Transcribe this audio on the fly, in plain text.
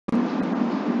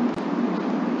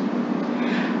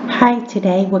Hi,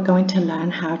 today we're going to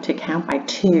learn how to count by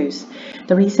twos.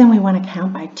 The reason we want to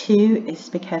count by two is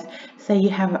because say you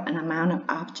have an amount of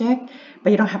object, but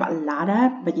you don't have a lot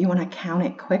of, but you want to count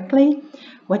it quickly.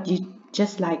 What you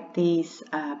just like these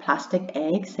plastic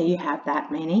eggs, say you have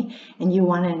that many, and you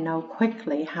want to know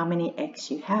quickly how many eggs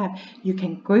you have, you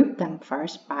can group them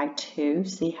first by two.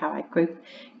 See how I group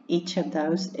each of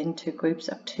those into groups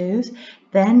of twos.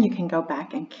 Then you can go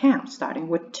back and count, starting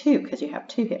with two, because you have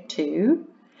two here. 2,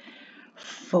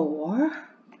 4,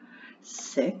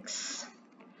 6,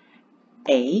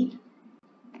 8,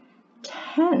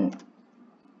 10.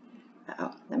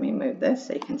 Oh, let me move this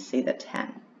so you can see the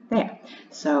 10. There.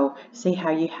 So see how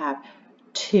you have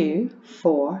 2,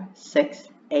 4, 6,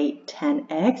 8, 10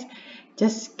 eggs.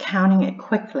 Just counting it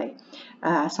quickly.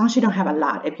 As long as you don't have a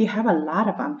lot. If you have a lot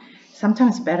of them,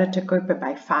 sometimes it's better to group it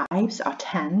by 5s or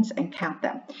 10s and count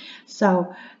them.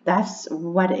 So that's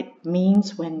what it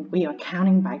means when we are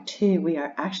counting by 2. We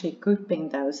are actually grouping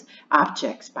those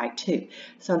objects by 2.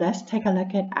 So let's take a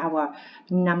look at our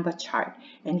number chart.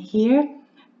 And here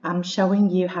I'm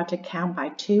showing you how to count by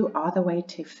 2 all the way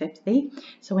to 50.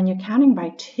 So when you're counting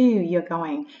by 2, you're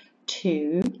going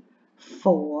 2,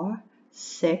 4,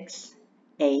 6,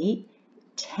 8,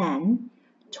 10,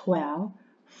 12,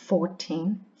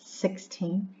 14,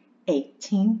 16,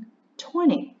 18,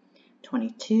 20,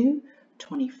 22,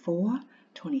 24,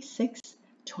 26,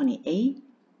 28,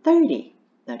 30,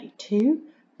 32,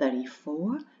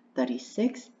 34,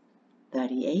 36,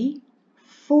 38,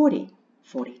 40,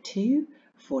 42,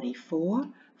 44,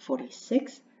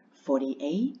 46,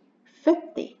 48,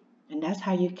 50. And that's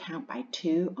how you count by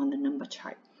 2 on the number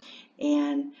chart.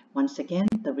 And once again,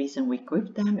 the reason we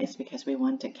group them is because we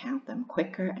want to count them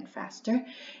quicker and faster.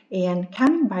 And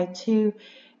counting by 2,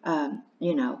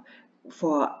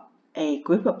 for a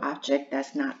group of objects,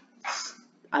 that's not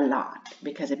a lot,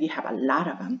 because if you have a lot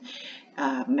of them,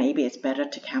 maybe it's better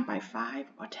to count by 5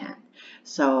 or 10.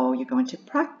 So you're going to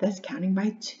practice counting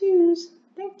by twos.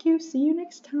 Thank you. See you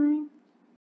next time.